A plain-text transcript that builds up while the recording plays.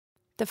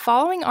The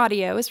following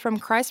audio is from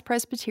Christ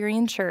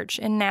Presbyterian Church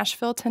in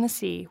Nashville,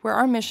 Tennessee, where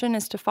our mission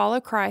is to follow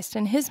Christ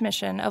in his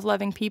mission of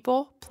loving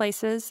people,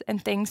 places,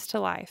 and things to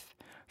life.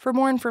 For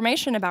more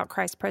information about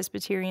Christ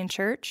Presbyterian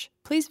Church,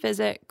 please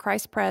visit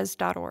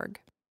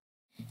christpres.org.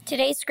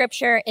 Today's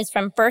scripture is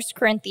from 1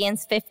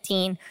 Corinthians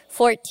 15,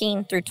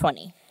 14 through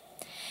 20.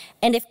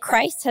 And if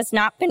Christ has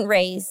not been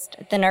raised,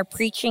 then our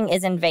preaching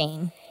is in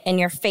vain, and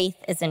your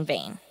faith is in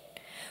vain.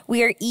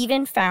 We are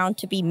even found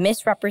to be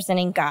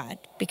misrepresenting God,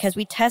 because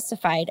we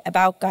testified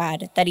about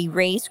God that he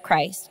raised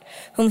Christ,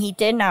 whom he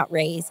did not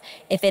raise,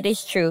 if it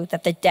is true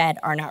that the dead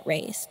are not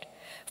raised.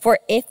 For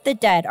if the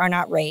dead are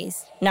not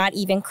raised, not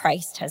even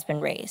Christ has been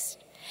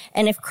raised.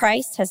 And if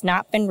Christ has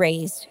not been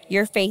raised,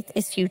 your faith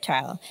is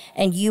futile,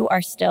 and you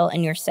are still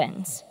in your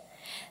sins.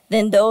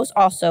 Then those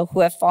also who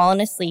have fallen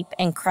asleep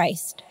in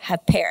Christ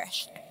have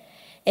perished.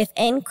 If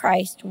in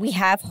Christ we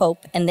have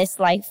hope in this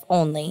life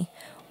only,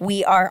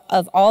 we are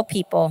of all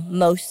people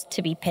most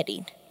to be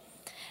pitied.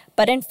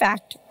 But in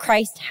fact,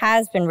 Christ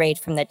has been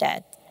raised from the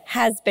dead,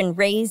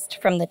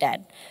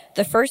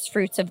 the first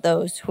fruits of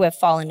those who have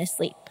fallen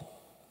asleep.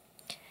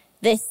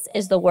 This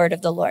is the word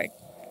of the Lord.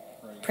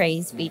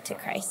 Praise be to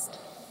Christ.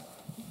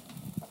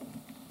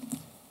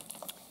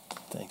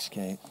 Thanks,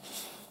 Kate.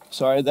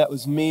 Sorry, that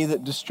was me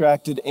that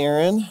distracted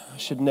Erin. I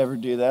should never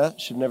do that.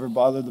 Should never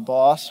bother the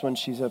boss when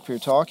she's up here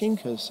talking,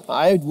 because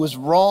I was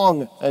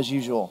wrong as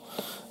usual.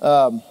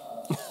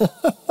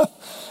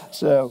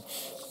 So,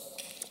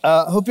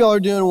 hope y'all are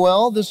doing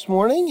well this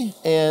morning.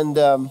 And,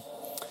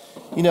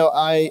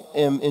 I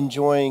am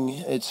enjoying,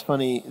 it's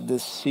funny,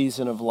 this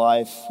season of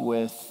life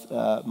with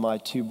my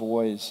two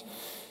boys.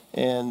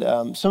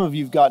 And some of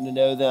you have gotten to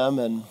know them.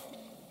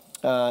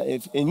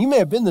 And you may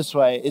have been this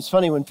way. It's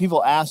funny when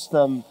people ask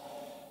them,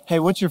 hey,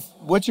 what's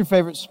your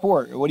favorite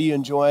sport? Or what are you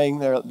enjoying?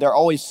 They're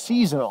always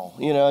seasonal.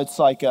 It's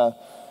like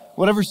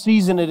whatever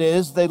season it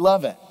is, they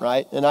love it,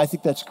 right? And I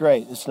think that's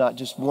great. It's not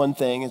just one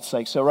thing. It's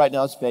like, so right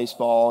now it's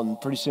baseball, and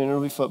pretty soon it'll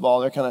be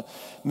football. They're kind of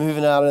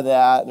moving out of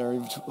that,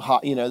 and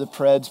the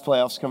Preds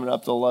playoffs coming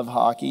up. They'll love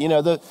hockey. You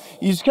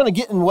just kind of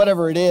get in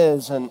whatever it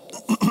is, and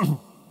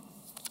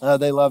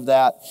they love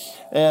that.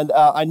 And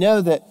I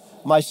know that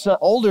my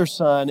older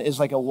son is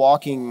like a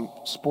walking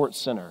sports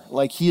center.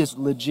 Like, he is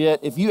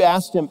legit. If you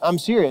asked him, I'm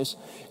serious.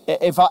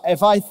 If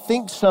I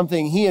think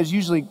something, he is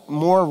usually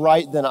more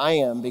right than I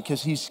am,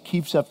 because he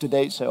keeps up to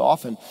date so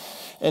often.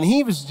 And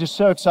he was just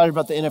so excited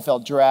about the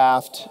NFL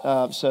draft.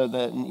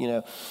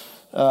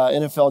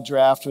 NFL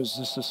draft was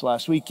just this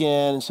last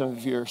weekend. And some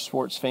of you are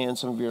sports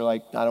fans. Some of you are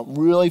like, I don't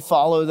really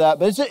follow that.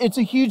 But it's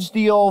a huge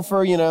deal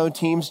for,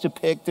 teams to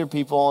pick their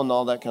people and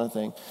all that kind of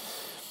thing.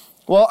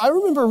 Well, I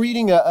remember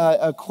reading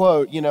a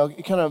quote,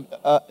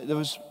 that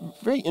was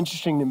very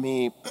interesting to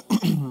me,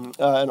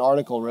 an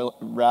article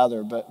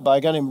but by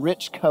a guy named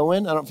Rich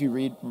Cohen. I don't know if you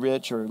read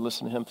Rich or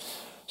listen to him,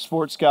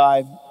 sports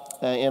guy,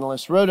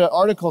 analyst, wrote an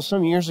article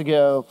some years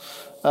ago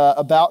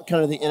about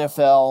kind of the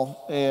NFL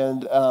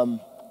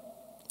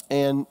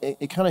and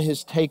it kind of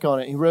his take on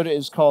it. He wrote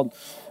is called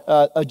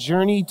A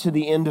Journey to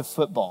the End of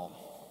Football.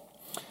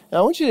 Now,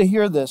 I want you to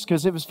hear this,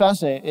 because it was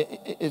fascinating.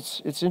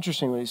 It's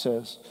interesting what he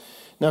says.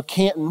 Now,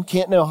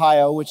 Canton,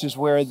 Ohio, which is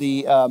where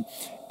the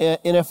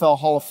NFL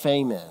Hall of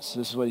Fame is.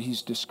 This is what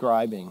he's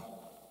describing.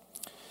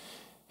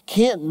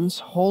 Canton's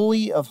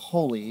Holy of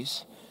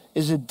Holies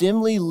is a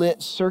dimly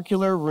lit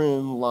circular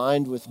room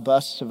lined with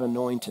busts of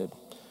anointed,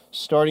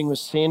 starting with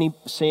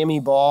Sammy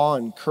Baugh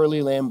and Curly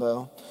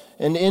Lambeau,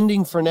 and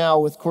ending for now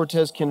with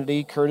Cortez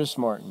Kennedy, Curtis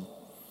Martin.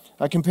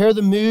 I compare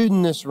the mood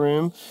in this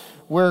room,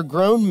 where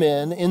grown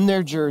men in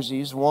their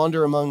jerseys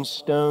wander among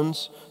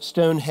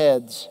stone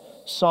heads,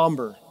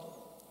 somber,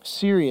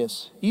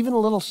 serious, even a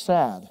little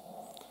sad,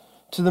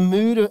 to the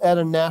mood at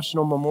a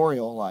national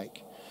memorial,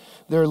 like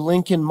their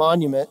Lincoln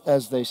Monument,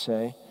 as they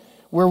say,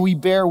 where we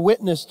bear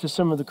witness to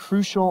some of the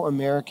crucial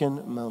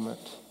American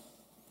moment.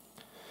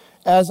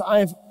 As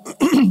I've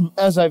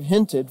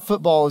hinted,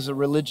 football is a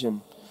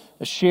religion,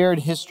 a shared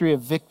history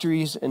of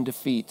victories and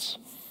defeats.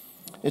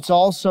 It's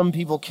all some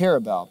people care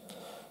about.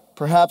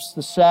 Perhaps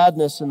the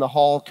sadness in the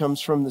hall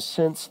comes from the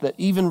sense that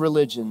even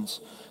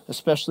religions,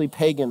 especially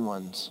pagan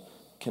ones,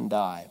 can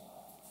die.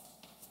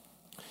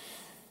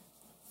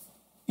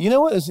 You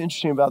know what is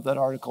interesting about that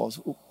article is,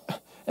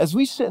 as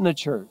we sit in a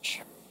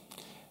church,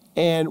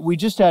 and we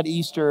just had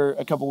Easter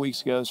a couple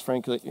weeks ago, as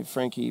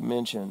Frankie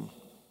mentioned,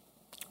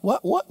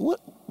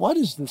 why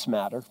does this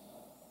matter?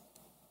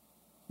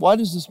 Why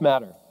does this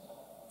matter?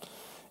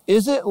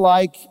 Is it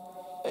like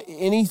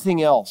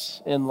anything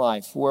else in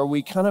life where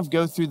we kind of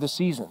go through the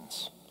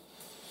seasons?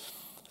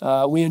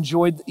 We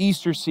enjoyed the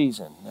Easter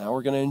season. Now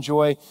we're going to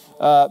enjoy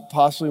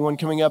possibly one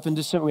coming up in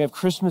December. We have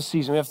Christmas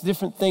season. We have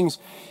different things.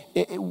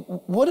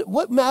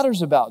 What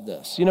matters about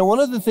this? One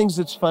of the things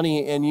that's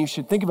funny, and you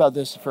should think about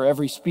this for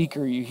every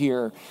speaker you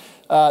hear,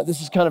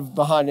 this is kind of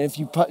behind it. If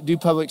you do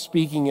public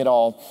speaking at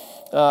all,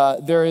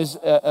 there is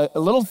a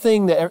little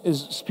thing that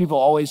people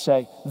always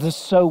say, the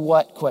so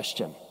what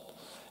question.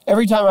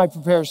 Every time I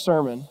prepare a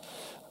sermon,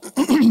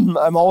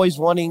 I'm always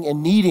wanting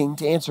and needing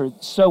to answer,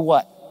 so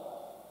what?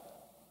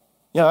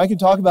 You know, I can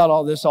talk about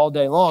all this all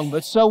day long,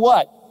 but so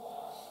what?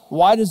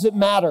 Why does it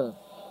matter?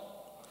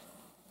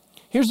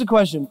 Here's the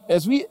question.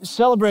 As we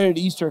celebrated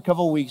Easter a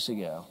couple of weeks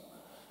ago,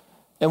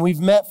 and we've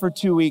met for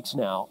 2 weeks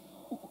now,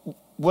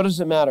 what does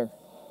it matter?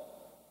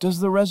 Does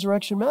the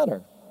resurrection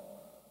matter?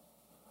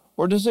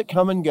 Or does it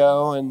come and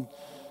go, and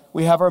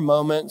we have our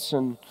moments,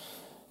 and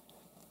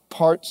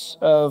parts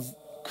of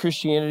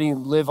Christianity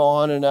live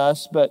on in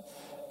us, but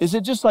is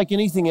it just like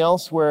anything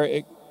else where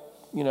it,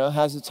 you know,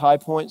 has its high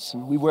points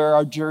and we wear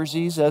our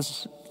jerseys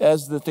as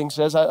the thing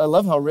says? I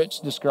love how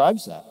Rich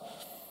describes that.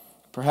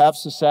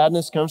 Perhaps the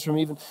sadness comes from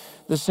even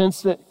the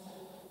sense that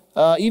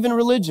even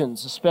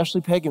religions,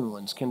 especially pagan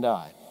ones, can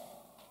die.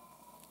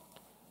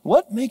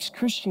 What makes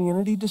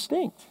Christianity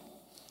distinct?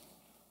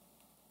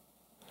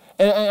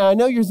 And I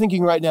know you're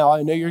thinking right now,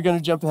 I know you're going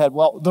to jump ahead.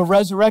 Well, the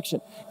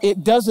resurrection,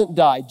 it doesn't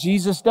die.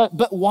 Jesus does.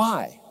 But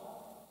why?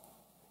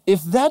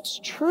 If that's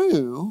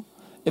true,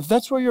 if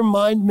that's where your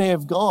mind may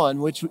have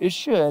gone, which it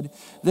should,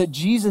 that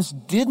Jesus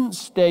didn't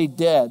stay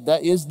dead,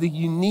 that is the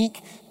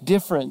unique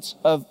difference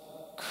of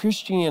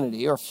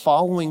Christianity or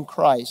following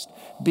Christ,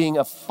 being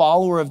a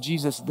follower of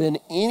Jesus, than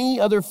any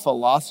other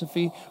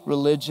philosophy,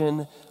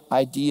 religion,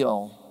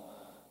 ideal,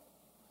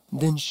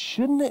 then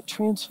shouldn't it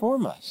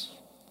transform us?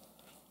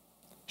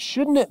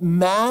 Shouldn't it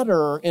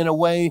matter in a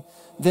way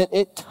that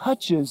it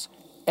touches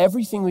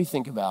everything we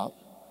think about,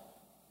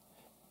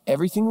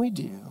 everything we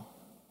do,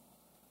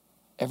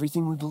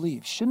 everything we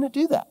believe? Shouldn't it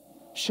do that?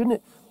 Shouldn't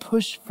it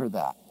push for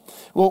that?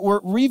 Well,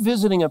 we're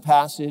revisiting a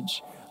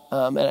passage,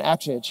 and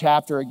actually a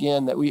chapter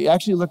again, that we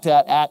actually looked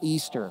at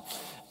Easter.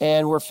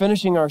 And we're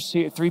finishing our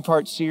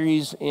three-part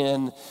series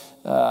on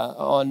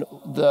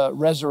the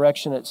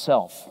resurrection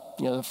itself.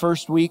 You know, the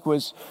first week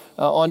was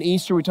on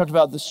Easter. We talked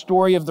about the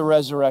story of the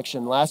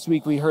resurrection. Last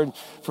week we heard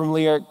from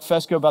Leah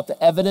Fesco about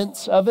the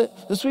evidence of it.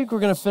 This week we're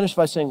going to finish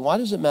by saying, why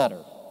does it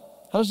matter?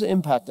 How does it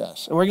impact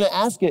us? And we're going to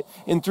ask it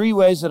in 3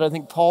 ways that I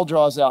think Paul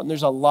draws out. And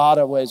there's a lot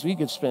of ways. We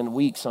could spend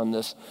weeks on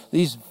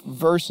these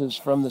verses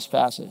from this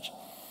passage.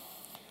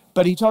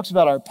 But he talks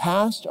about our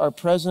past, our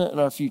present, and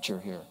our future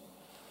here.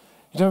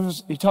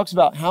 He talks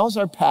about how is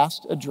our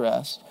past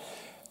addressed?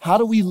 How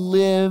do we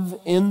live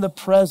in the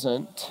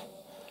present?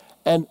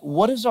 And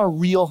what is our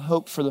real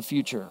hope for the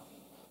future?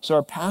 So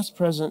our past,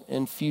 present,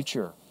 and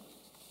future.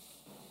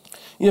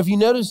 You know, if you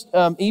notice,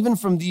 even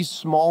from these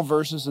small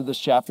verses of this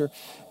chapter,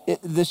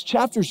 this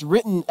chapter's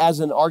written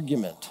as an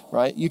argument,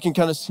 right? You can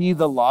kind of see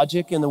the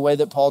logic in the way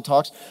that Paul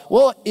talks.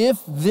 Well, if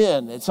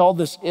then, it's all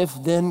this if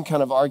then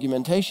kind of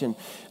argumentation,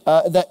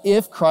 that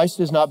if Christ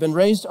has not been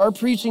raised, our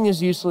preaching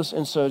is useless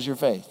and so is your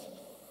faith.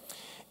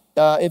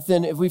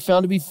 If we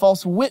found to be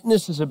false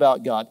witnesses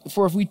about God,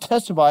 for if we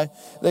testify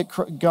that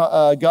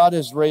God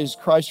has raised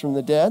Christ from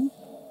the dead,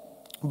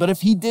 but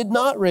if he did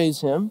not raise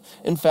him,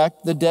 in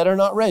fact, the dead are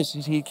not raised.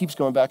 He keeps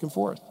going back and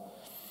forth.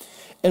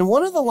 And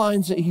one of the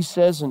lines that he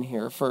says in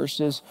here first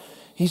is,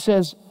 he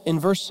says in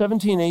verse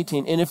 17,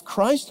 18, and if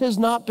Christ has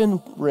not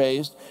been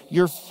raised,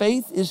 your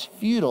faith is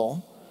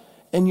futile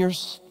and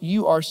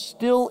you are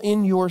still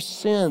in your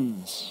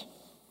sins.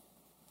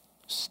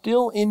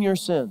 Still in your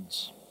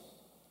sins.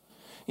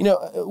 You know,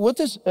 what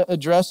this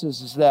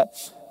addresses is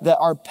that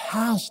our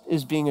past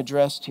is being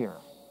addressed here.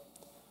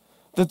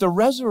 That the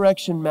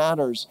resurrection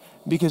matters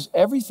because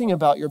everything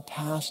about your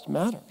past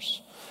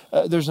matters.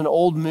 There's an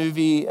old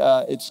movie,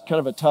 it's kind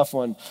of a tough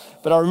one,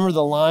 but I remember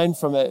the line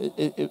from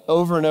it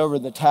over and over,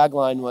 the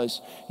tagline was,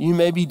 you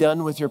may be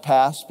done with your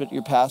past, but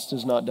your past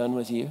is not done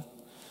with you.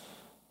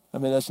 I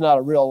mean, that's not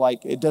a real,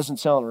 it doesn't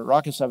sound like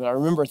rocket science, but I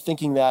remember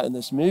thinking that in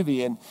this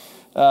movie, and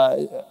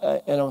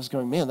I was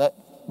going, man, that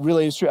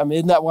really is true. I mean,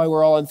 isn't that why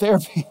we're all in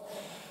therapy?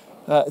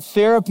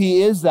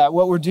 Therapy is that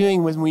what we're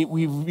doing when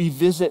we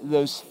revisit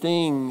those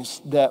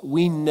things that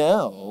we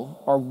know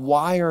are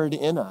wired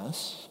in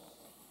us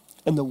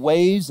and the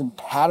ways and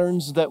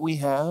patterns that we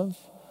have.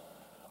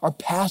 Our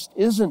past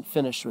isn't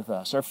finished with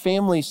us. Our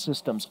family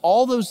systems,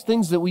 all those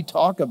things that we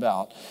talk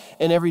about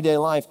in everyday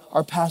life,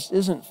 our past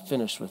isn't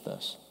finished with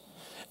us.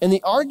 And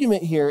the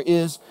argument here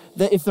is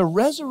that if the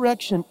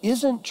resurrection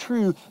isn't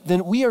true,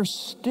 then we are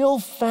still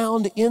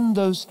found in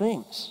those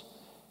things.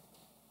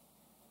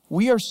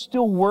 We are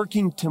still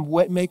working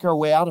to make our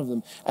way out of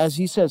them. As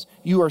he says,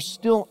 you are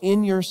still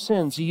in your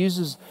sins. He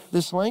uses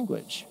this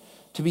language,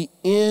 to be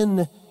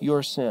in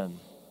your sin.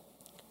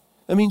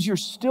 That means you're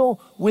still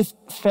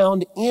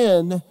found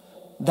in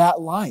that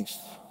life.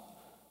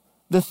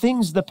 The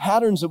things, the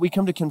patterns that we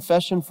come to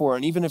confession for,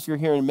 and even if you're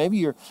here and maybe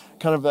you're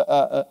kind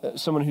of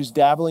someone who's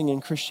dabbling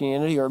in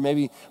Christianity or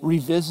maybe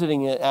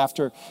revisiting it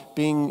after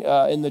being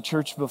in the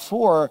church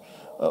before,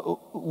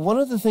 one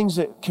of the things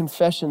that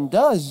confession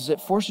does is it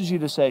forces you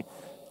to say,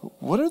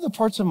 what are the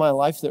parts of my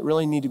life that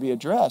really need to be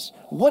addressed?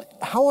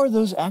 How are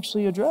those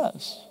actually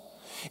addressed?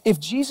 If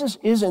Jesus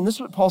is, and this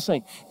is what Paul's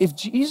saying, if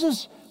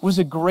Jesus was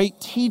a great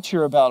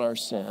teacher about our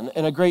sin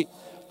and a great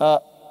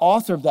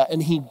author of that,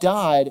 and he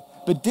died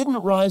but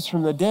didn't rise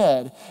from the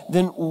dead,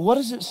 then what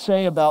does it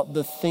say about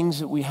the things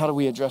how do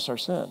we address our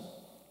sin?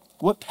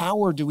 What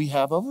power do we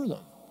have over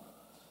them?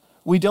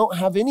 We don't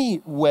have any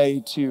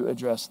way to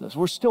address this.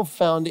 We're still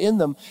found in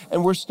them,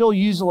 and we're still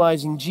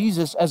utilizing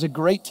Jesus as a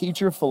great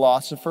teacher,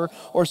 philosopher,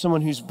 or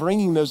someone who's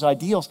bringing those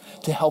ideals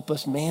to help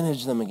us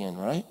manage them again,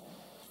 right?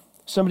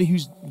 Somebody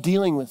who's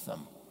dealing with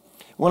them.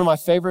 One of my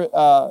favorite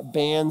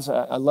bands,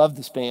 I love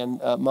this band,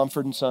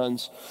 Mumford &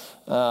 Sons,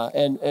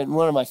 and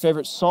one of my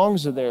favorite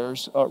songs of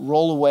theirs,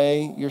 Roll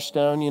Away Your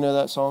Stone, you know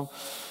that song?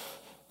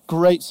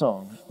 Great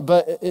song.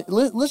 But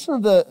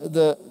listen to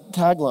the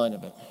tagline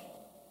of it.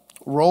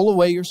 Roll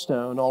away your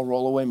stone, I'll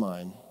roll away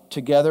mine.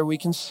 Together we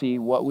can see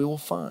what we will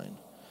find.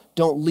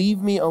 Don't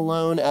leave me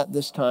alone at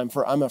this time,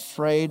 for I'm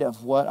afraid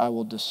of what I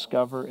will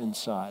discover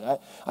inside.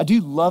 I do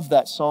love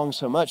that song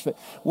so much, but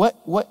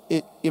what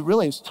it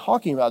really is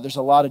talking about, there's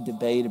a lot of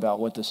debate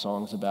about what the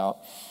song's about.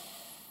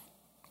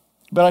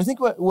 But I think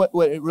what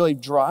it really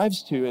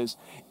drives to is,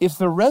 if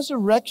the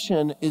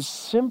resurrection is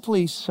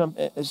simply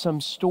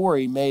some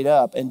story made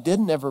up and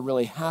didn't ever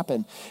really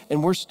happen,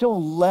 and we're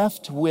still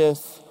left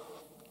with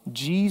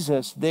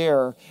Jesus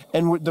there,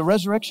 and the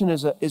resurrection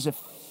is a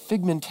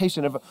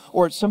figmentation of,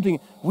 or it's something,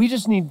 we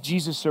just need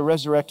Jesus to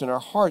resurrect in our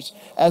hearts.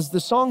 As the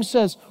song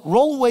says,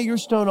 roll away your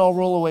stone, I'll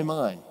roll away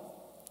mine.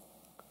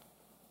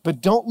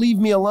 But don't leave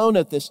me alone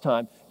at this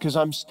time, because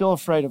I'm still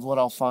afraid of what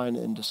I'll find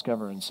and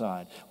discover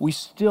inside. We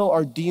still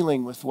are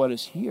dealing with what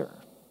is here.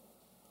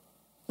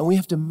 And we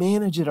have to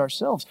manage it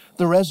ourselves.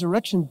 The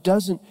resurrection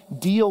doesn't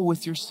deal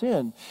with your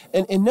sin.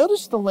 And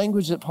notice the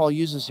language that Paul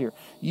uses here.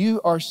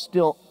 You are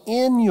still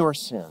in your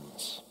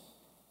sins.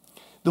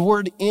 The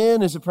word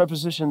in is a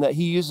preposition that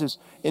he uses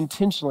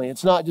intentionally.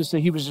 It's not just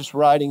that he was just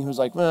writing, he was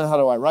like, well, how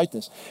do I write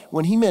this?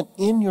 When he meant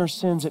in your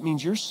sins, it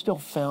means you're still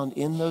found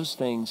in those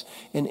things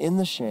and in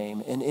the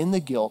shame and in the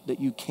guilt that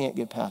you can't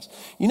get past.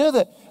 You know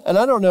that, and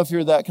I don't know if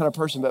you're that kind of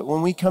person, but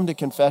when we come to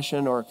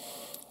confession, or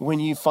when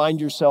you find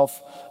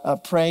yourself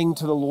praying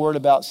to the Lord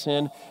about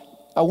sin,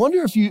 I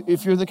wonder if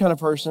you're the kind of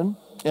person,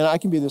 and I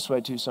can be this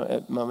way too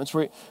at moments,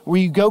 where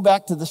you go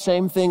back to the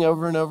same thing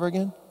over and over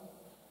again.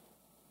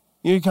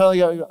 You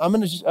kind of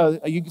go,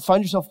 you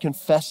find yourself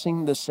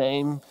confessing the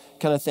same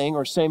kind of thing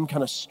or same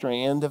kind of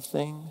strand of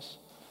things.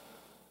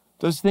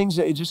 Those things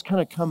that just kind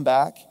of come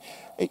back.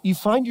 You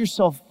find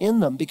yourself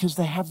in them because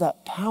they have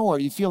that power.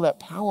 You feel that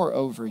power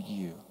over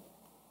you.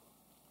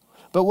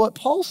 But what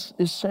Paul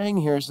is saying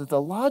here is that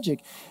the logic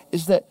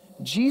is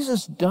that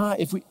Jesus died.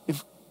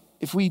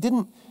 If we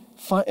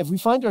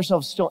find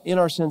ourselves still in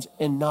our sins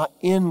and not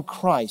in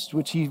Christ,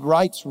 which he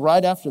writes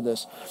right after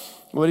this,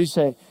 what did he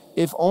say?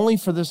 If only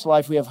for this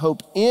life we have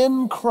hope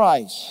in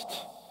Christ.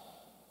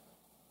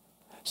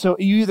 So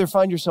you either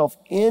find yourself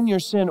in your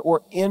sin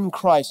or in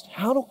Christ.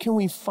 How can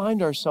we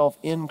find ourselves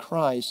in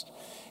Christ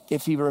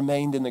if he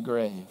remained in the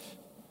grave?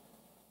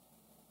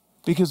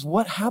 Because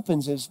what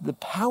happens is the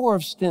power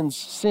of sin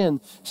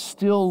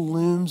still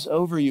looms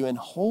over you and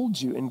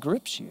holds you and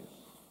grips you.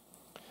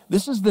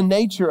 This is the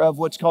nature of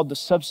what's called the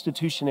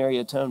substitutionary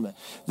atonement.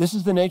 This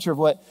is the nature of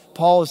what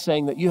Paul is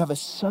saying, that you have a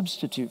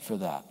substitute for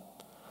that.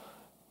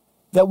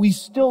 That we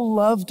still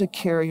love to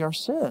carry our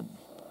sin.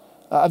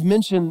 I've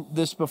mentioned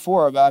this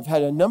before, but I've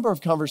had a number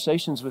of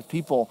conversations with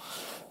people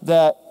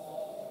that,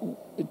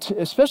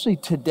 especially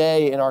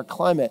today in our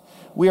climate,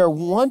 we are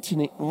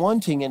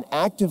wanting and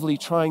actively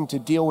trying to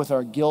deal with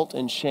our guilt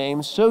and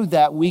shame so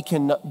that we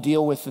can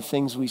deal with the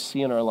things we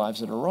see in our lives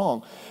that are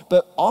wrong.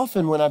 But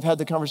often when I've had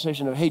the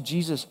conversation of, hey,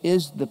 Jesus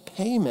is the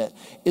payment,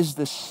 is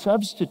the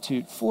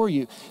substitute for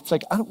you, it's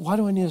like, why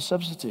do I need a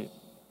substitute?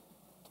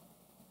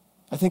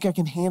 I think I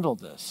can handle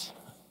this.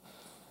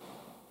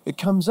 It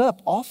comes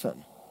up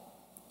often.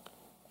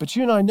 But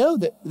you and I know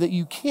that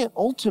you can't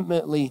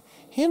ultimately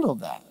handle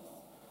that.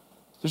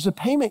 There's a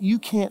payment you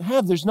can't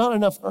have. There's not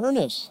enough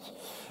earnest.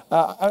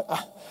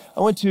 I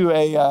went to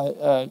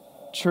a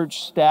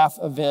church staff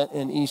event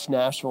in East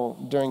Nashville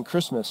during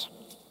Christmas.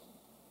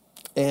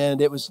 And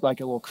it was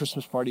like a little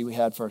Christmas party we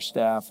had for our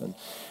staff. And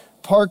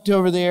parked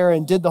over there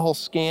and did the whole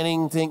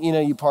scanning thing. You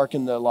know, you park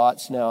in the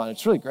lots now, and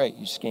it's really great.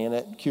 You scan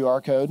it,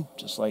 QR code,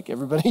 just like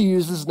everybody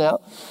uses now.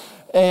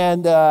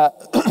 And I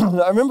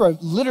remember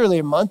literally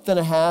a month and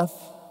a half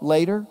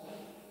later,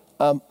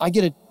 I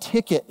get a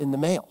ticket in the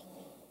mail.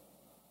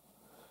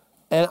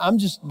 And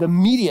the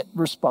immediate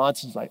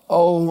response is like,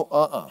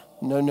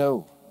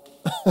 no.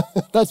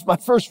 That's my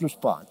first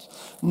response.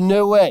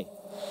 No way.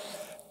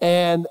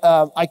 And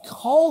I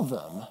call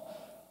them.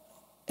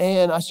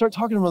 And I start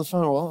talking to him on the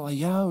phone. Well,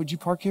 yeah, would you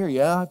park here?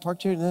 Yeah, I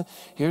parked here. And then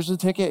here's the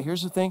ticket.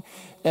 Here's the thing.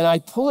 And I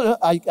pull it up.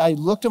 I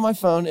looked at my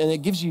phone, and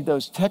it gives you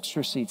those text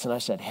receipts. And I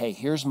said, hey,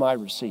 here's my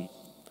receipt.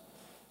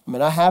 I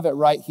mean, I have it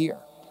right here.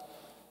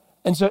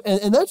 And so,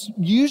 and that's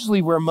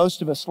usually where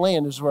most of us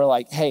land, is we're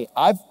like, hey,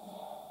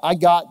 I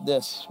got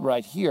this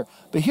right here.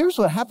 But here's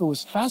what happened,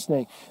 was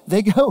fascinating.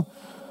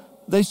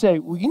 They say,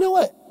 well, you know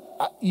what?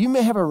 You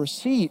may have a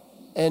receipt,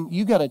 and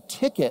you got a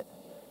ticket,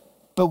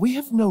 but we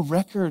have no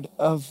record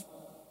of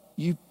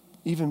you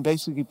even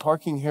basically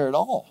parking here at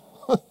all.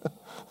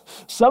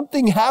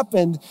 Something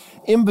happened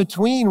in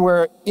between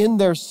where in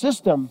their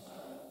system,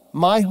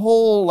 my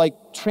whole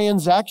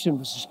transaction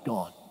was just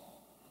gone.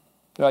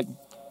 They're like,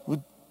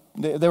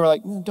 They were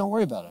like, "Don't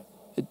worry about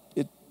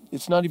it.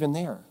 It's not even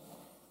there."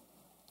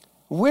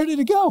 Where did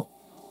it go?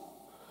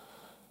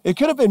 It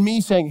could have been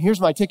me saying, "Here's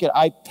my ticket.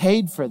 I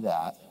paid for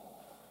that."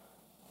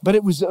 But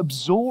it was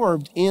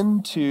absorbed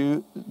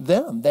into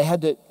them. They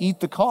had to eat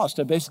the cost.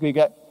 I basically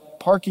got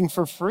parking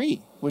for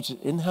free, which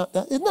isn't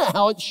that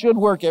how it should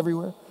work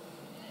everywhere?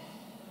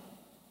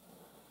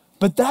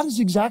 But that is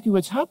exactly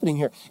what's happening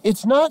here.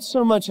 It's not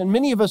so much, and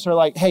many of us are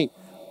like, "Hey,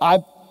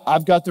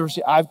 I've got the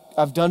receipt.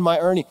 I've done my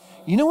earning."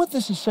 You know what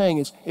this is saying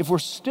is, if we're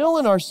still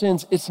in our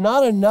sins, it's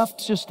not enough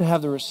just to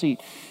have the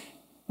receipt.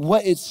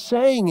 What it's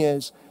saying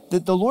is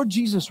that the Lord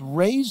Jesus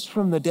raised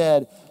from the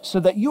dead so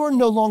that you are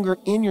no longer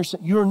in your sin.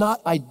 You are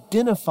not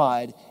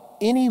identified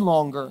any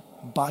longer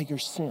by your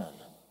sin.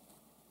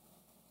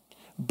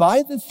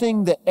 By the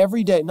thing that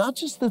every day, not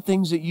just the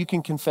things that you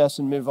can confess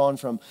and move on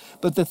from,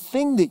 but the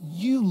thing that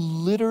you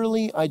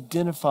literally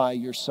identify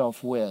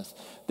yourself with,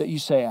 that you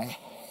say, "I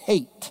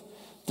hate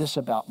this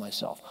about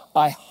myself.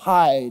 I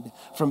hide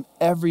from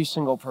every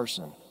single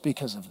person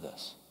because of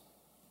this."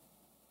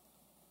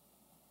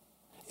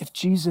 If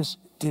Jesus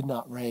did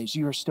not raise,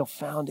 you are still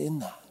found in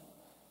that.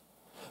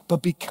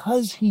 But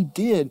because he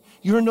did,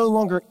 you're no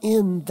longer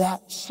in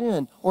that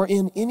sin or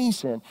in any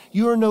sin.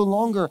 You are no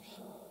longer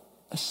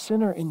a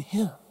sinner in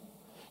him.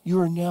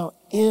 You are now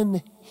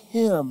in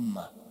him.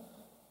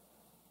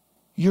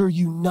 You're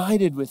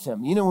united with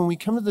him. You know, when we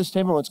come to this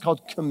table, it's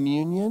called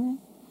communion.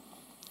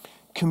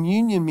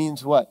 Communion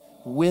means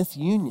what? With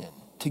union,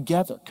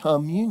 together,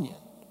 communion.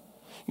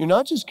 You're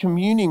not just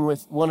communing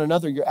with one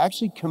another, you're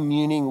actually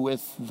communing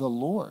with the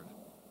Lord.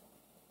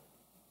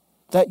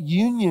 That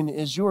union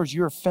is yours.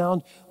 You're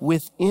found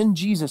within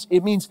Jesus.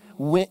 It means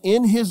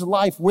in his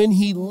life, when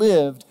he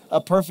lived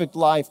a perfect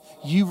life,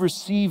 you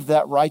received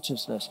that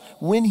righteousness.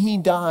 When he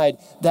died,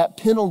 that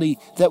penalty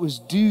that was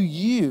due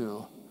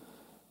you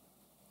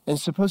and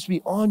supposed to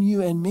be on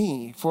you and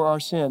me for our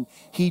sin,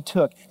 he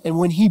took. And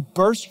when he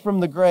burst from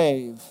the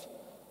grave,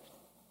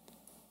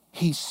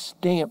 he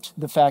stamped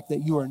the fact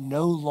that you are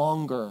no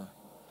longer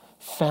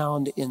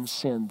found in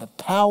sin. The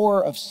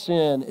power of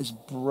sin is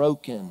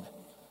broken.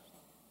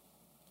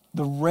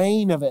 The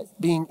reign of it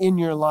being in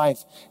your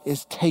life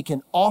is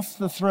taken off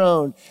the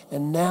throne,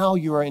 and now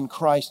you are in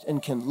Christ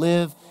and can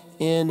live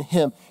in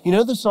him. You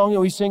know the song that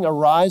we sing,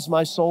 "Arise,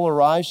 my soul,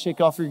 arise, shake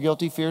off your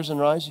guilty fears and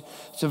rise"?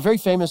 It's a very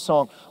famous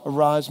song.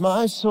 "Arise,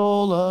 my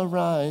soul,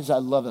 arise." I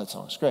love that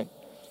song. It's great.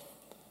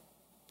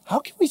 How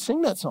can we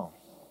sing that song?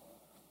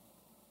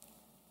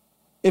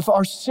 If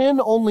our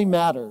sin only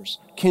matters,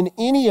 can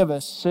any of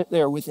us sit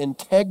there with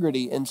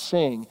integrity and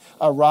sing,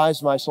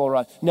 "Arise, my soul,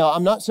 arise"? Now,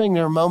 I'm not saying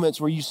there are moments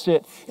where you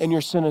sit and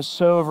your sin is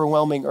so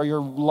overwhelming or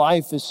your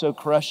life is so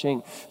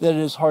crushing that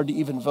it is hard to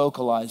even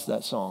vocalize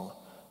that song.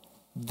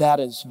 That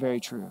is very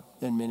true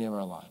in many of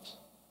our lives.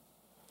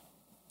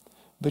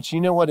 But you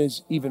know what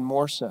is even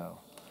more so?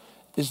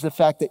 Is the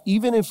fact that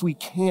even if we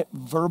can't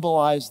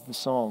verbalize the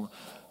song,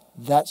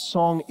 that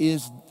song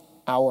is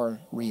our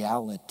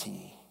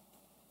reality.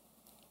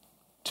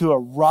 To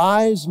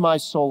arise, my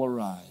soul,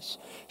 arise.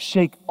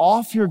 Shake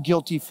off your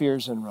guilty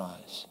fears and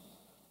rise.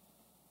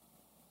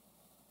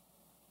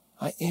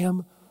 I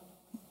am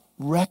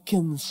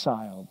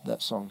reconciled,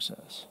 that song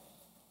says.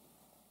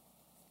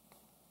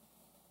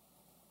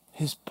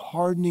 His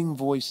pardoning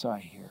voice I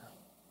hear.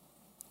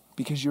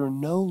 Because you're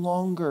no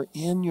longer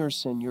in your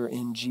sin, you're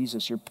in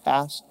Jesus. Your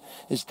past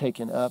is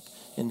taken up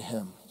in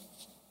him.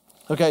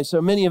 Okay,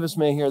 so many of us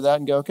may hear that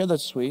and go, "Okay,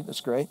 that's sweet,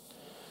 that's great."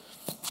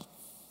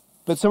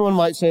 But someone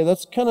might say,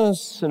 "That's kind of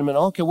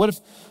sentimental." Okay, what if,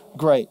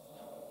 great,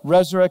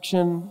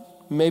 resurrection,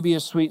 maybe a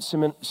sweet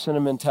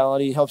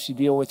sentimentality, helps you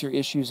deal with your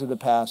issues of the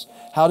past.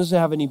 How does it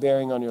have any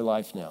bearing on your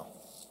life now?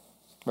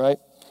 Right?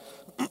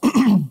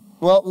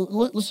 Well,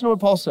 listen to what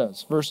Paul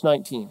says, verse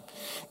 19.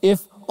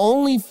 "If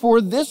only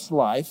for this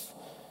life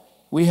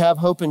we have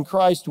hope in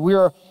Christ, we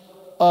are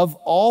of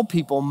all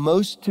people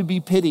most to be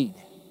pitied."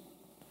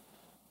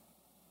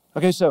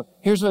 Okay, so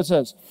here's what it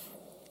says.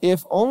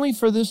 If only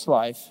for this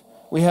life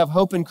we have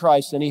hope in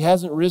Christ and he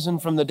hasn't risen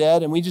from the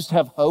dead and we just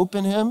have hope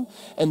in him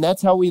and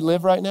that's how we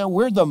live right now,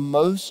 we're the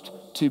most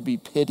to be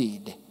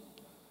pitied.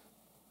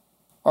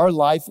 Our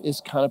life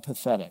is kind of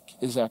pathetic,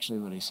 is actually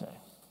what he's saying.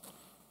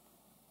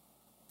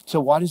 So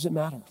why does it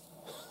matter?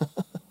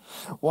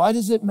 Why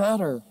does it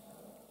matter?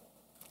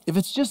 If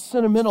it's just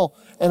sentimental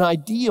and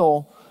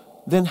ideal,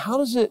 then how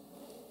does it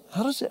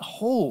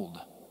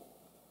hold?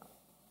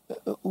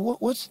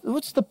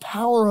 What's the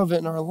power of it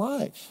in our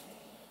life?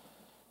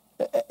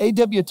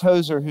 A.W.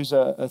 Tozer, who's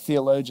a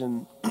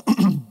theologian,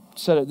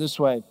 said it this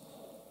way.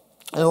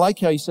 And I like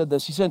how he said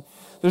this. He said,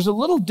 there's a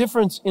little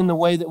difference in the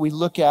way that we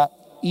look at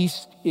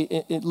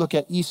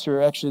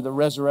Easter, actually the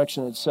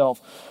resurrection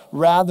itself,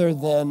 rather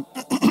than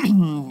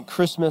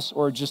Christmas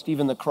or just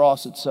even the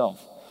cross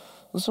itself.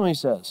 Listen to what he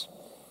says.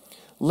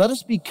 "Let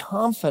us be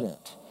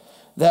confident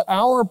that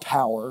our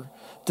power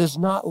does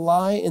not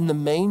lie in the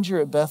manger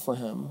at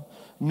Bethlehem,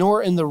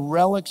 nor in the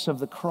relics of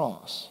the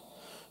cross.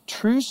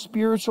 True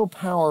spiritual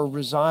power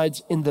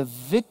resides in the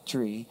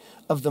victory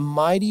of the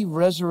mighty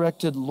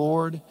resurrected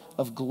Lord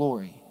of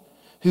glory,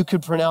 who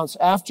could pronounce,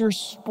 after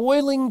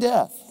spoiling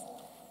death,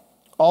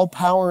 all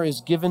power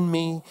is given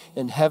me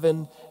in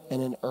heaven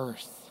and in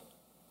earth.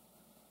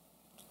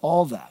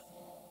 All that.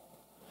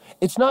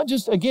 It's not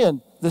just,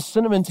 again, the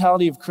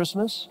sentimentality of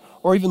Christmas,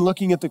 or even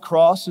looking at the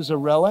cross as a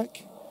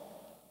relic,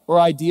 or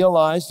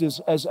idealized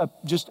as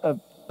just a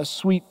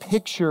sweet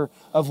picture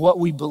of what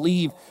we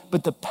believe,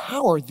 but the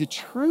power, the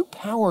true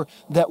power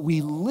that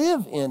we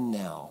live in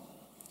now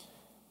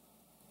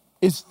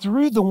is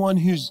through the one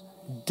whose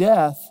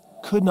death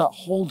could not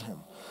hold him.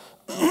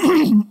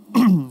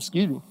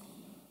 Excuse me.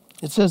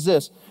 It says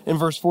this in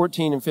verse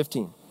 14 and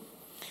 15.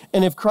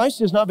 And if Christ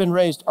has not been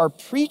raised, our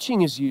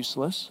preaching is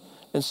useless,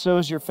 and so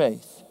is your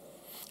faith.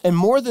 And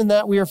more than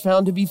that, we are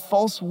found to be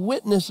false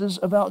witnesses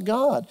about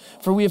God,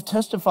 for we have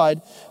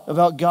testified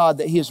about God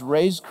that he has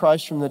raised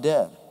Christ from the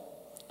dead.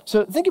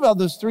 So think about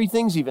those three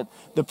things even.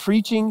 The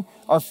preaching,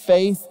 our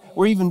faith,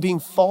 we're even being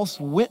false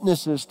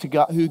witnesses to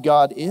God, who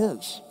God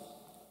is.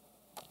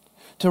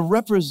 To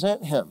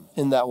represent him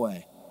in that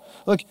way.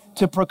 Look,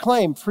 to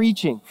proclaim,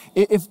 preaching.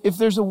 If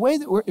there's a way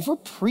that if we're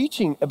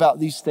preaching about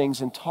these things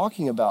and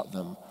talking about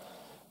them,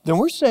 then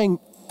we're saying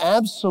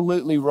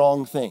absolutely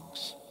wrong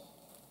things.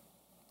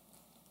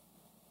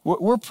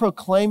 We're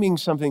proclaiming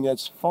something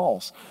that's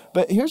false.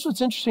 But here's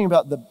what's interesting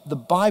about the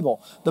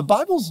Bible. The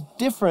Bible's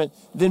different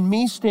than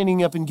me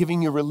standing up and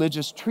giving you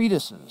religious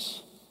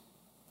treatises.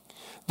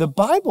 The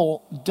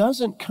Bible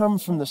doesn't come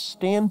from the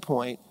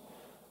standpoint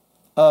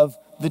of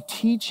the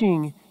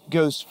teaching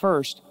goes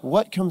first.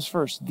 What comes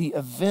first? The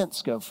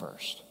events go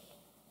first.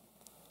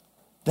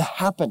 The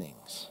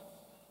happenings.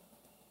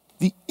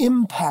 The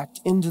impact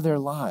into their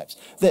lives.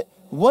 That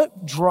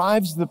what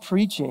drives the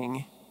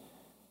preaching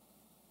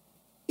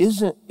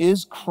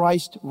is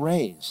Christ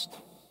raised.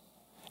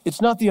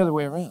 It's not the other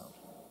way around.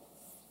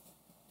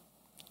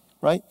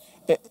 Right?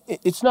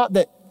 It's not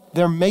that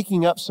they're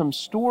making up some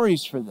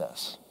stories for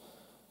this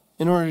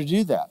in order to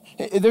do that.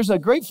 There's a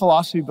great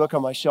philosophy book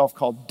on my shelf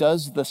called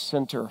Does the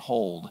Center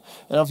Hold?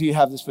 I don't know if you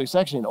have this book. It's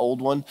actually an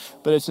old one,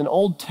 but it's an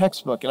old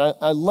textbook. And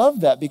I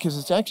love that because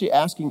it's actually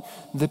asking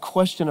the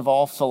question of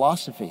all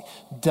philosophy.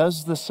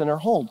 Does the center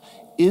hold?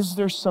 Is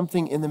there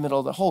something in the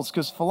middle that holds?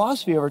 Because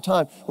philosophy over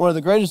time, one of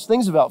the greatest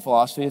things about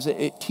philosophy is that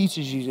it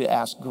teaches you to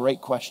ask great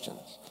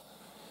questions.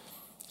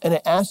 And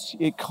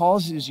it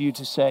causes you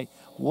to say,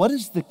 what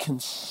is the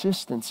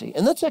consistency?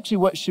 And that's actually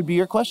what should be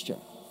your question.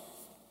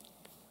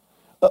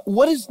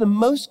 What is the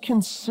most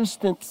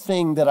consistent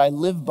thing that I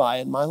live by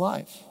in my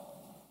life?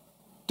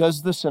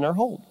 Does the center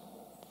hold?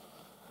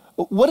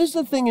 What is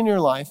the thing in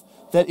your life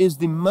that is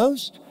the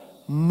most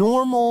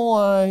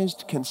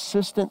normalized,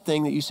 consistent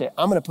thing that you say,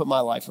 I'm going to put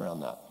my life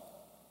around that.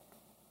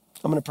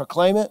 I'm going to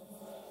proclaim it.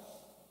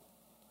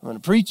 I'm going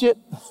to preach it.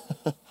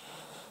 I'm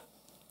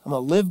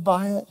going to live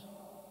by it.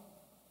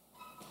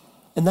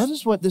 And that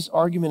is what this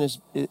argument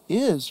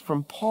is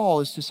from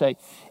Paul, is to say,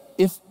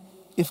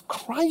 if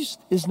Christ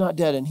is not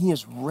dead and he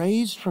is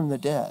raised from the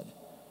dead,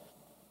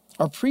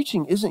 our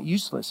preaching isn't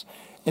useless,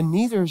 and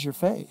neither is your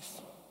faith.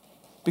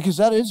 Because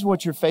that is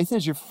what your faith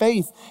is. Your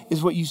faith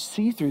is what you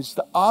see through. It's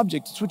the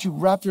object. It's what you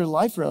wrap your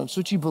life around. It's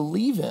what you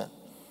believe in.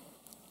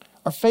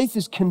 Our faith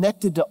is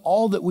connected to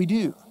all that we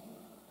do.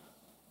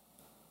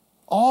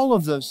 All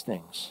of those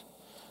things.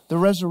 The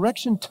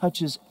resurrection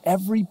touches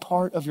every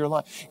part of your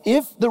life.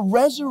 If the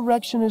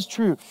resurrection is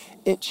true,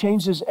 it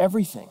changes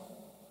everything.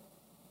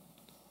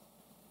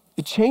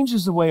 It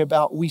changes the way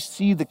about we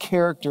see the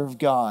character of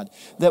God.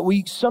 That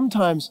we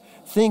sometimes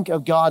think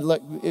of God,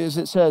 like, as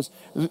it says,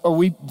 are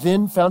we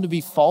then found to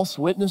be false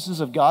witnesses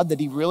of God, that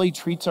he really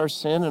treats our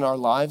sin and our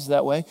lives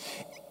that way?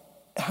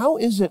 How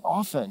is it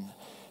often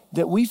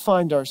that we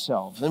find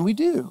ourselves, and we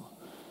do,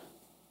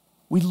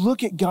 we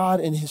look at God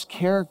and his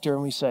character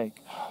and we say,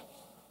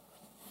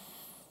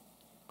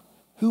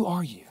 who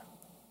are you?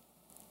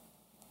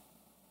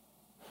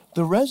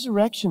 The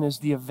resurrection is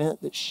the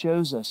event that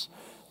shows us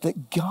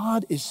that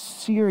God is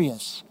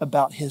serious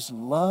about his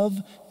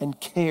love and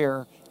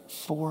care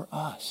for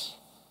us.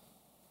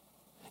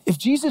 If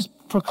Jesus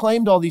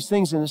proclaimed all these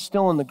things and is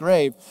still in the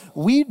grave,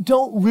 we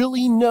don't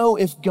really know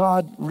if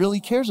God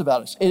really cares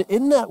about us. And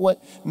isn't that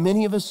what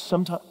many of us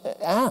sometimes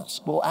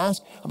ask? We'll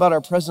ask about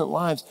our present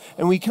lives,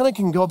 and we kind of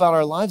can go about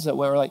our lives that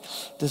way. We're like,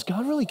 does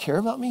God really care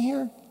about me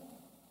here?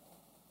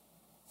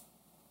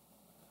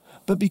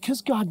 But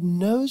because God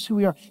knows who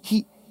we are,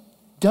 he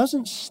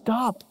doesn't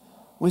stop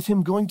with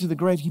him going to the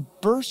grave. He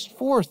bursts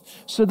forth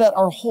so that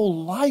our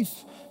whole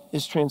life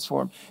is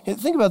transformed. And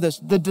think about this.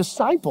 The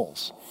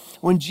disciples,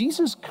 when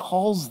Jesus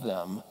calls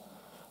them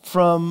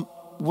from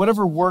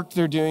whatever work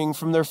they're doing,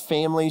 from their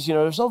families,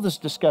 there's all this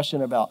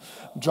discussion about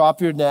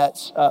drop your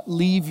nets,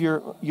 leave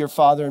your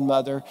father and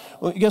mother.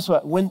 Well, guess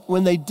what?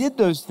 When they did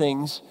those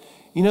things,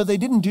 they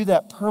didn't do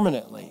that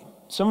permanently.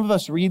 Some of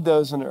us read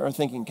those and are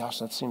thinking, gosh,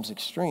 that seems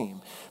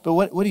extreme. But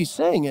what he's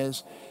saying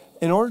is,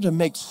 in order to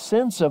make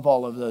sense of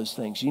all of those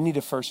things, you need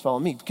to first follow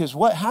me. Because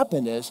what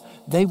happened is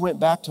they went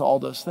back to all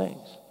those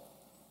things.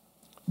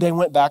 They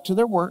went back to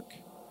their work.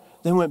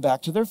 They went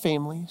back to their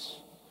families.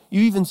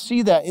 You even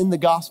see that in the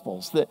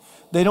Gospels, that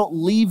they don't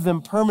leave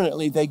them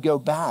permanently, they go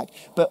back.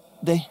 But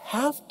they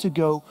have to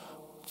go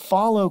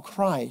follow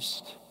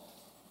Christ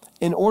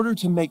in order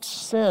to make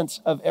sense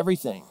of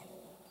everything.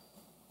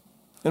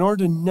 In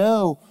order to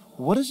know,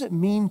 what does it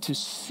mean to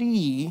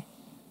see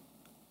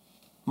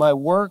my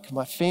work,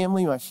 my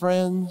family, my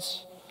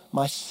friends,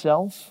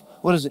 myself?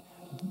 What is it?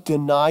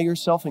 Deny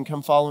yourself and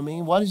come follow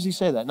me? Why does he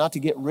say that? Not to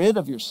get rid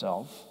of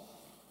yourself,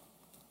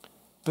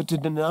 but to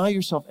deny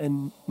yourself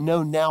and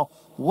know now,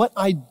 what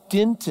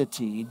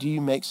identity do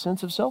you make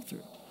sense of self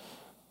through?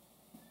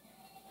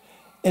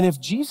 And if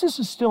Jesus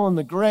is still in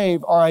the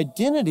grave, our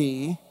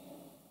identity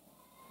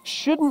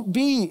shouldn't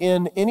be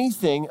in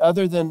anything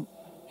other than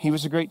he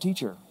was a great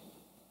teacher.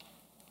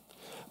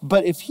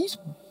 But if he's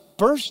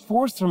burst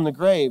forth from the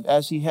grave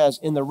as he has,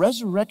 and the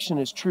resurrection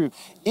is true,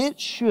 it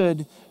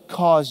should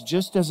cause,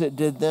 just as it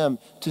did them,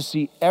 to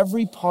see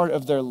every part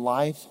of their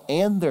life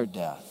and their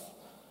death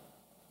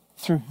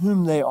through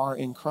whom they are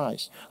in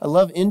Christ. I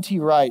love N.T.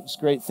 Wright, this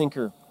great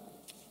thinker,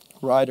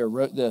 writer,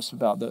 wrote this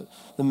about the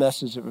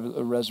message of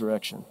the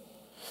resurrection.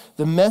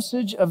 The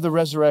message of the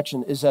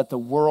resurrection is that the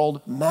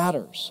world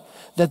matters,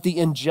 that the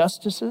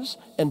injustices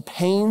and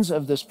pains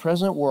of this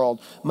present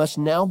world must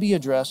now be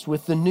addressed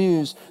with the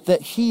news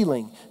that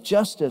healing,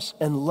 justice,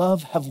 and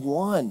love have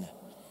won.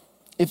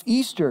 If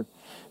Easter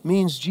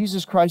means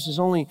Jesus Christ is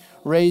only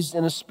raised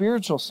in a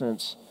spiritual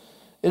sense,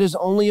 it is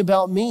only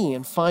about me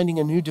and finding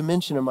a new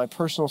dimension in my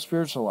personal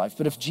spiritual life.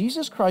 But if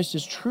Jesus Christ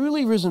is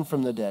truly risen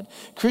from the dead,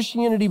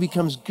 Christianity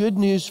becomes good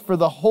news for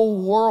the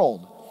whole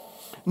world.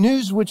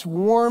 News which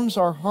warms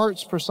our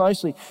hearts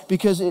precisely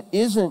because it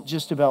isn't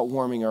just about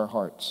warming our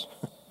hearts.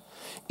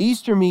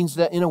 Easter means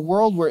that in a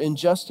world where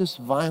injustice,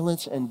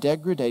 violence, and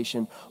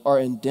degradation are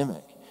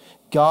endemic,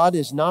 God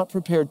is not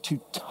prepared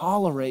to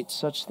tolerate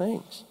such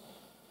things.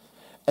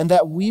 And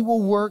that we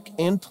will work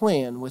and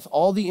plan with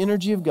all the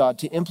energy of God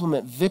to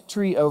implement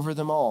victory over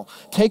them all.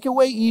 Take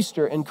away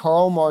Easter, and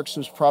Karl Marx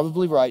was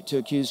probably right to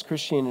accuse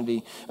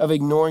Christianity of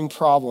ignoring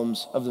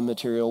problems of the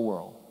material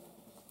world.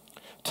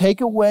 Take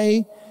it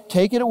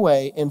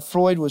away, and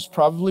Freud was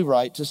probably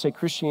right to say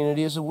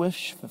Christianity is a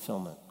wish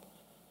fulfillment.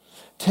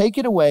 Take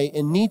it away,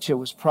 and Nietzsche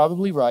was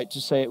probably right to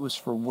say it was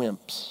for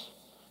wimps.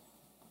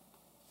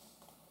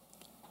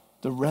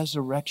 The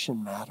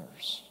resurrection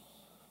matters.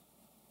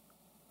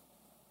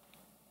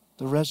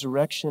 The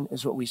resurrection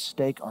is what we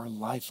stake our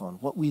life on,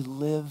 what we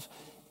live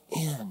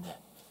in,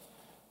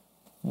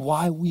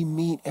 why we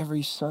meet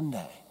every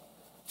Sunday.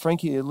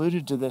 Frankie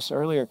alluded to this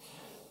earlier.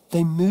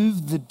 They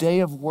moved the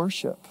day of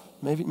worship.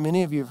 Maybe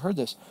many of you have heard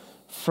this,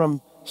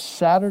 from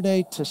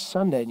Saturday to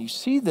Sunday. And you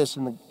see this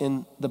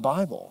in the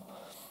Bible,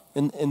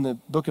 in the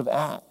book of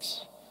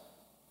Acts.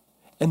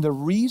 And the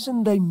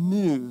reason they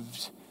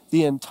moved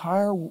the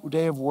entire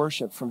day of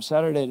worship from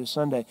Saturday to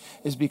Sunday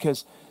is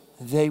because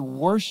they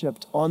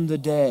worshiped on the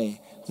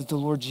day that the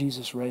Lord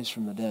Jesus raised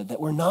from the dead.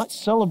 That we're not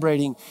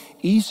celebrating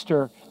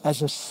Easter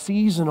as a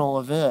seasonal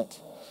event.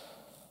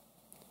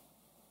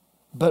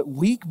 But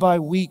week by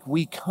week,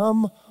 we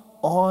come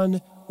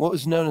on what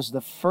was known as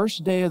the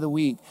first day of the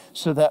week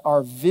so that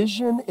our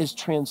vision is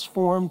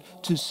transformed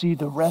to see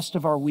the rest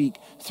of our week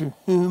through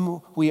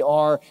whom we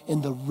are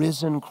in the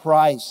risen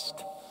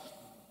Christ.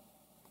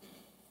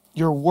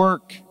 Your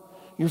work,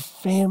 your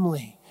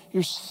family,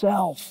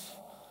 yourself,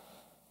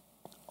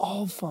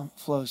 all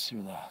flows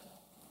through that.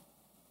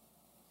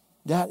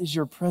 That is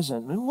your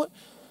present. I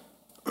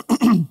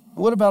mean,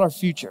 what about our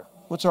future?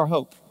 What's our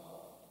hope?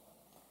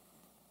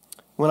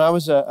 When I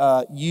was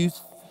a youth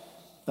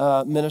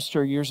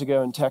minister years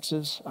ago in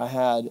Texas, I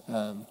had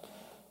a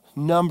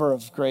number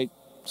of great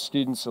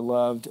students I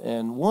loved.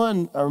 And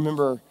one, I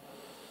remember,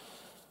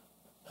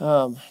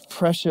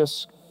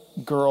 precious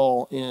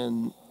girl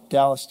in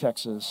Dallas,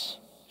 Texas.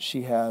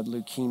 She had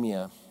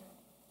leukemia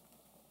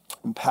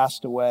and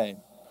passed away.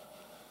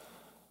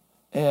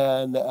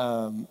 And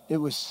it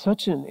was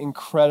such an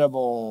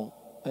incredible,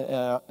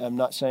 I'm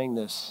not saying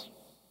this,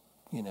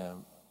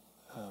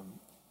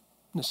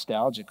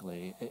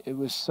 nostalgically. It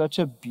was such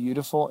a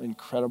beautiful,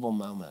 incredible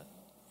moment.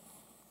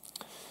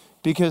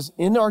 Because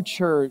in our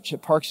church,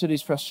 at Park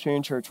Cities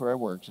Presbyterian Church, where I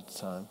worked at the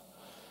time,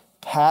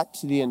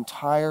 packed the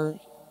entire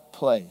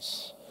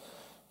place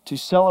to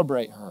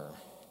celebrate her.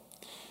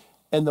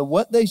 And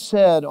what they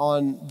said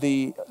on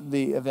the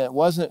event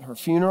wasn't her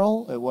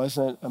funeral, it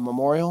wasn't a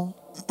memorial.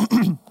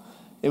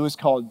 It was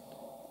called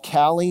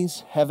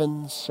Callie's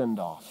Heaven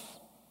Send-Off.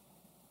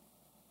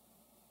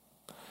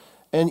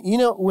 And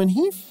when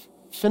he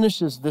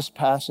finishes this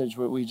passage,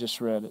 what we just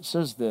read, it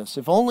says this: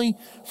 if only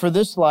for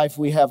this life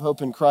we have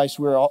hope in Christ,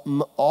 we're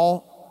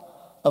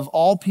of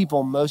all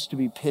people most to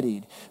be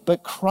pitied.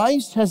 But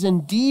Christ has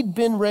indeed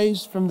been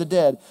raised from the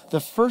dead, the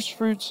first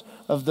fruits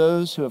of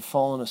those who have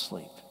fallen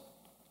asleep.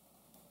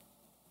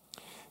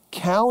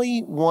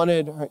 Callie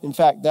wanted, in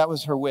fact, that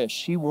was her wish.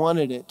 She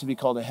wanted it to be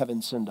called a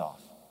heaven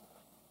send-off.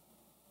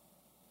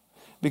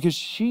 Because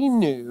she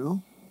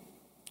knew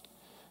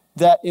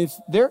that if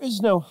there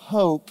is no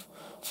hope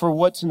for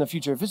what's in the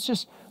future, if it's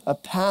just a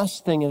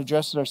past thing and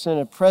addresses our sin,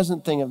 a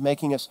present thing of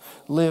making us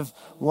live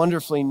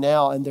wonderfully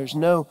now, and there's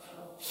no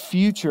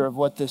future of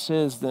what this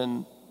is,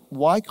 then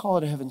why call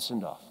it a heaven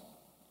send-off?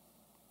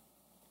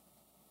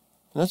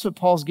 And that's what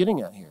Paul's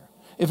getting at here.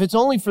 If it's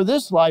only for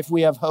this life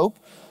we have hope,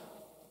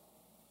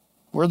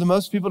 we're the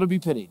most people to be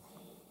pitied.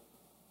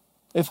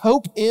 If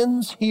hope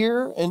ends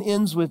here and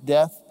ends with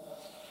death,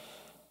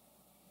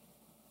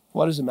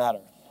 what does it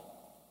matter?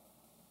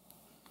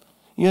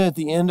 You know, at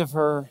the end of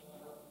her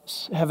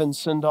heaven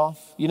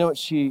send-off, you know what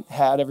she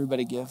had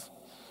everybody give?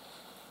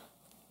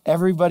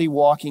 Everybody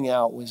walking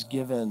out was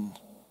given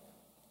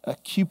a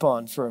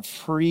coupon for a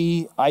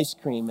free ice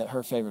cream at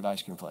her favorite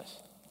ice cream place.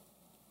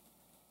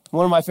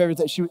 One of my favorite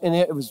things, and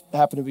it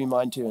happened to be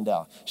mine too in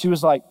Dallas. She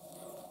was like,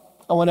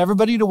 I want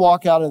everybody to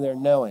walk out of there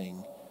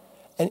knowing.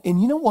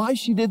 And you know why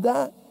she did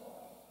that?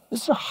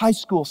 This is a high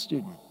school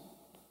student.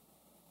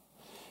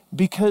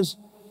 Because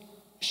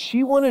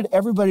she wanted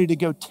everybody to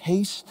go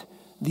taste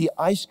the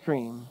ice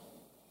cream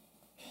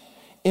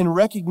in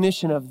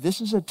recognition of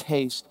this is a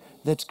taste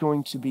that's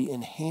going to be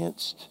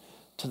enhanced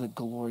to the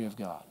glory of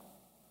God.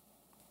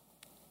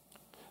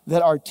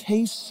 That our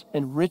tastes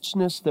and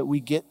richness that we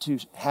get to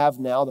have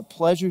now, the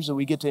pleasures that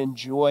we get to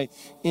enjoy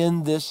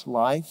in this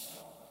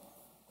life,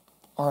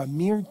 are a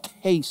mere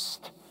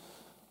taste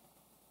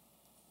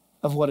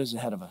of what is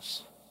ahead of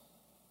us.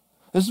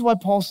 This is why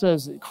Paul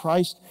says that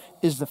Christ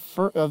is the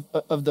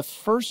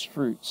first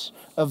fruits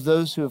of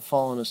those who have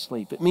fallen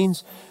asleep. It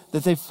means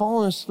that they've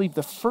fallen asleep.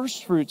 The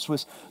first fruits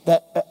was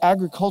that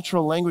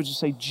agricultural language to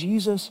say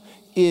Jesus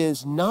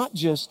is not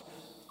just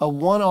a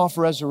one-off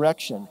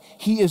resurrection.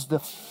 He is the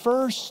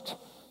first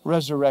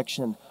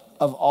resurrection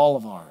of all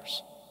of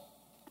ours.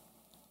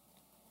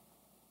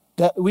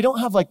 That we don't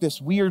have like this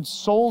weird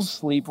soul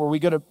sleep where we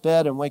go to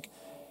bed and wake.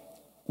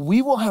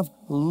 We will have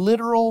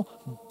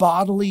literal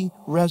bodily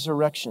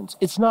resurrections.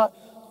 It's not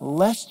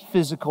less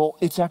physical,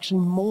 it's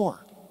actually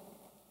more.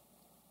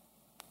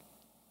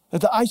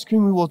 That the ice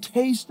cream we will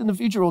taste in the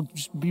future will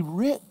just be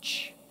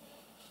rich.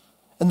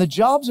 And the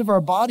jobs of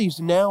our bodies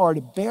now are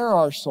to bear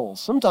our souls.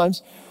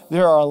 Sometimes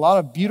there are a lot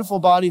of beautiful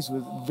bodies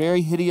with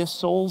very hideous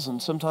souls,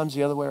 and sometimes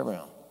the other way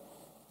around.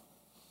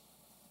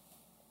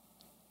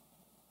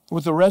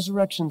 What the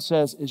resurrection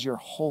says is your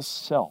whole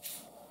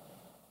self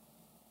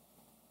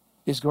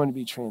is going to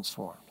be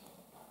transformed.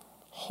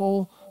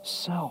 Whole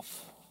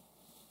self.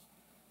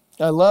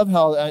 I love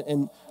how,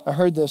 and I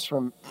heard this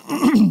from,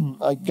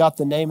 I got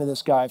the name of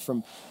this guy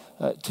from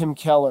Tim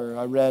Keller.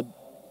 I read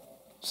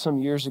some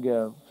years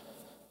ago.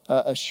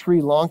 A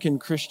Sri Lankan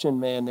Christian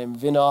man named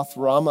Vinoth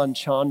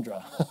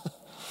Ramachandra.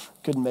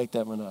 Couldn't make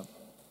that one up.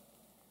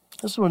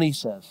 This is what he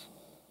says.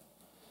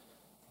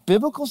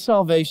 Biblical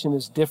salvation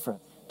is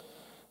different.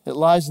 It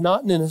lies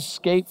not in an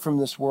escape from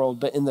this world,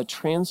 but in the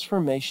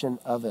transformation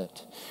of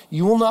it.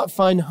 You will not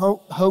find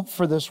hope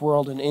for this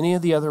world in any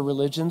of the other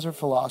religions or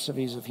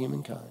philosophies of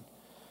humankind.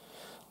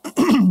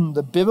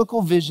 The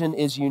biblical vision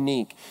is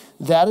unique.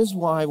 That is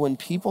why when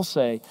people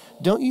say,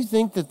 don't you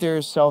think that there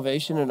is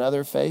salvation in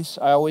other faiths?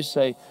 I always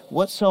say,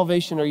 what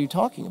salvation are you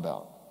talking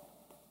about?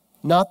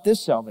 Not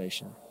this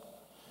salvation.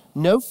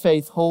 No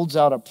faith holds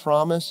out a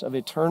promise of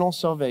eternal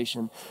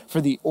salvation for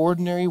the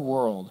ordinary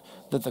world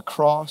that the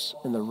cross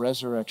and the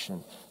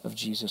resurrection of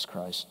Jesus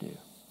Christ do.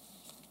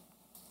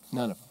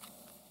 None of them.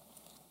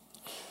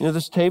 You know,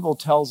 this table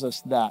tells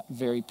us that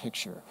very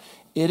picture.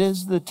 It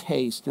is the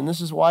taste, and this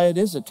is why it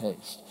is a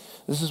taste.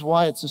 This is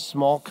why it's a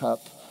small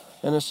cup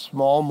and a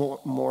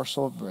small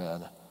morsel of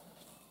bread.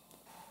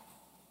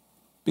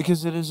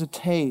 Because it is a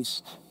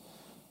taste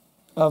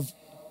of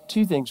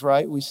two things,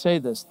 right? We say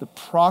this, the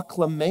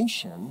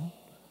proclamation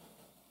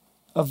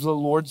of the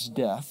Lord's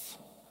death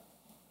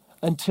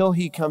until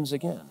he comes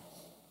again.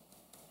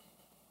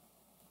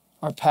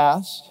 Our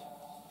past,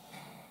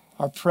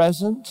 our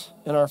present,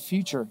 and our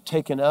future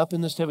taken up in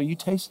this table. You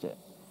taste it.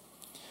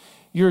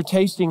 You're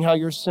tasting how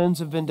your sins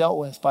have been dealt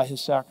with by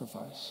his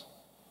sacrifice.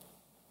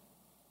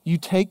 You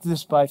take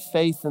this by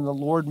faith, and the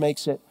Lord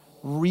makes it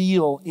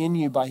real in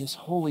you by his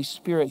Holy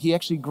Spirit. He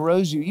actually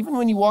grows you. Even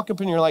when you walk up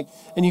and you're like,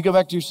 and you go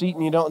back to your seat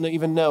and you don't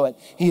even know it,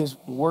 he is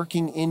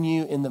working in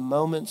you in the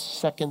moments,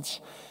 seconds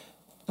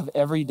of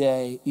every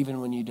day, even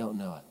when you don't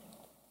know it.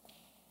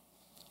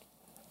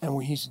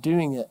 And he's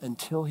doing it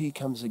until he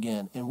comes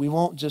again. And we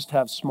won't just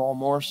have small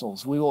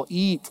morsels. We will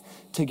eat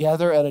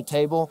together at a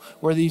table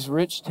where these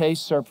rich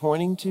tastes are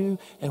pointing to,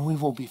 and we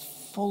will be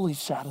fully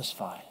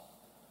satisfied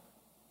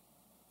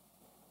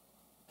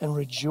and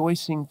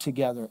rejoicing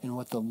together in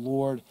what the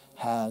Lord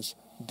has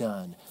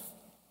done.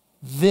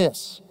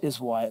 This is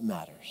why it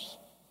matters.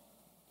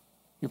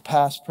 Your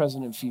past,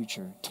 present, and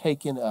future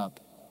taken up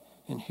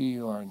in who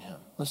you are in him.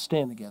 Let's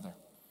stand together.